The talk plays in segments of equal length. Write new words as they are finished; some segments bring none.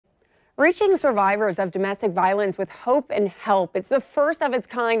Reaching survivors of domestic violence with hope and help. It's the first of its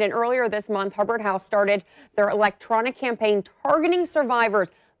kind, and earlier this month, Hubbard House started their electronic campaign targeting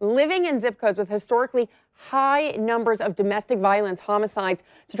survivors living in zip codes with historically high numbers of domestic violence homicides.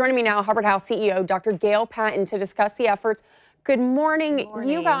 So joining me now, Hubbard House CEO Dr. Gail Patin to discuss the efforts. Good morning. Good morning.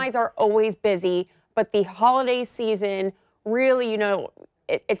 You guys are always busy, but the holiday season really,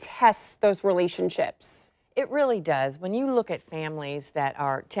 it tests those relationships. It really does. When you look at families that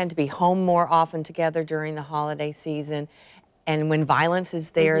tend to be home more often together during the holiday season, and when violence is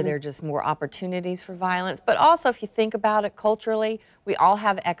there, there are just more opportunities for violence. But also, if you think about it culturally, we all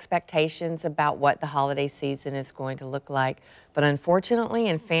have expectations about what the holiday season is going to look like. But unfortunately,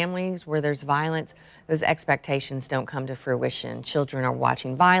 in families where there's violence, those expectations don't come to fruition. Children are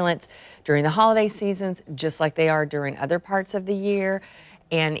watching violence during the holiday seasons, just like they are during other parts of the year.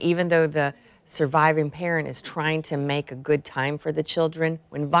 And even though the surviving parent is trying to make a good time for the children,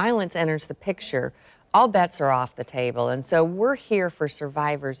 when violence enters the picture, all bets are off the table. And so we're here for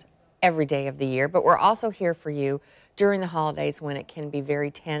survivors every day of the year, but we're also here for you during the holidays when it can be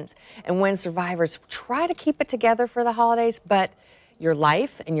very tense and when survivors try to keep it together for the holidays, but your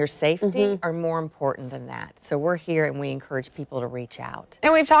life and your safety are more important than that. So we're here and we encourage people to reach out.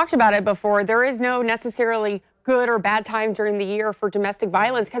 And we've talked about it before. There is no necessarily good or bad time during the year for domestic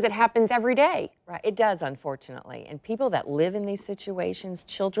violence because it happens every day. Right, it does, unfortunately. And people that live in these situations,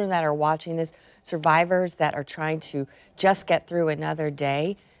 children that are watching this, survivors that are trying to just get through another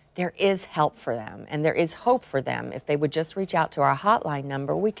day, there is help for them and there is hope for them. If they would just reach out to our hotline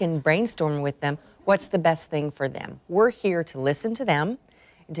number, we can brainstorm with them what's the best thing for them. We're here to listen to them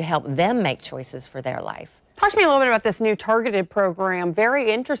and to help them make choices for their life. Talk to me a little bit about this new targeted program. Very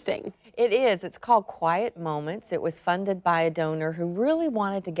interesting. It is. It's called Quiet Moments. It was funded by a donor who really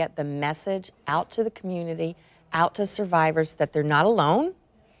wanted to get the message out to the community, out to survivors that they're not alone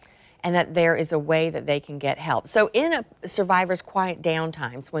and that there is a way that they can get help. So in a survivor's quiet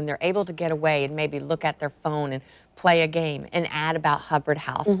downtimes, when they're able to get away and maybe look at their phone and play a game, an ad about Hubbard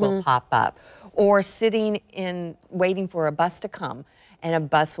House will pop up. Or sitting in waiting for a bus to come and a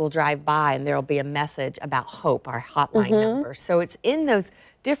bus will drive by and there'll be a message about hope, our hotline number. So it's in those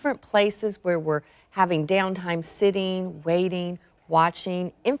different places where we're having downtime, sitting, waiting,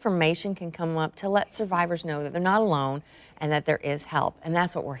 watching. Information can come up to let survivors know that they're not alone and that there is help. And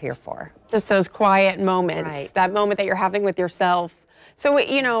that's what we're here for. Just those quiet moments, Right. that moment that you're having with yourself. So,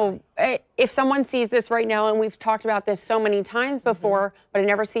 if someone sees this right now, and we've talked about this so many times before, but it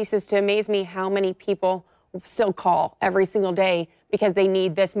never ceases to amaze me how many people still call every single day because they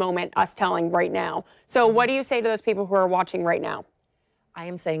need this moment, us telling right now. So what do you say to those people who are watching right now? I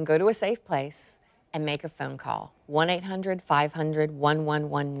am saying go to a safe place and make a phone call,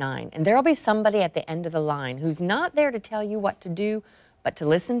 1-800-500-1119. And there'll be somebody at the end of the line who's not there to tell you what to do, but to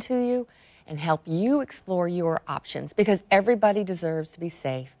listen to you and help you explore your options, because everybody deserves to be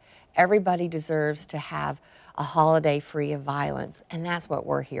safe. Everybody deserves to have a holiday free of violence, and that's what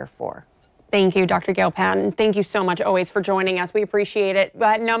we're here for. Thank you, Dr. Gail Patin. Thank you so much always for joining us. We appreciate it.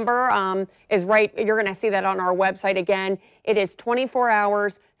 That number is right. You're going to see that on our website again. It is 24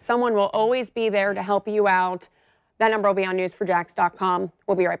 hours. Someone will always be there to help you out. That number will be on news4jax.com.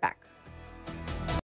 We'll be right back.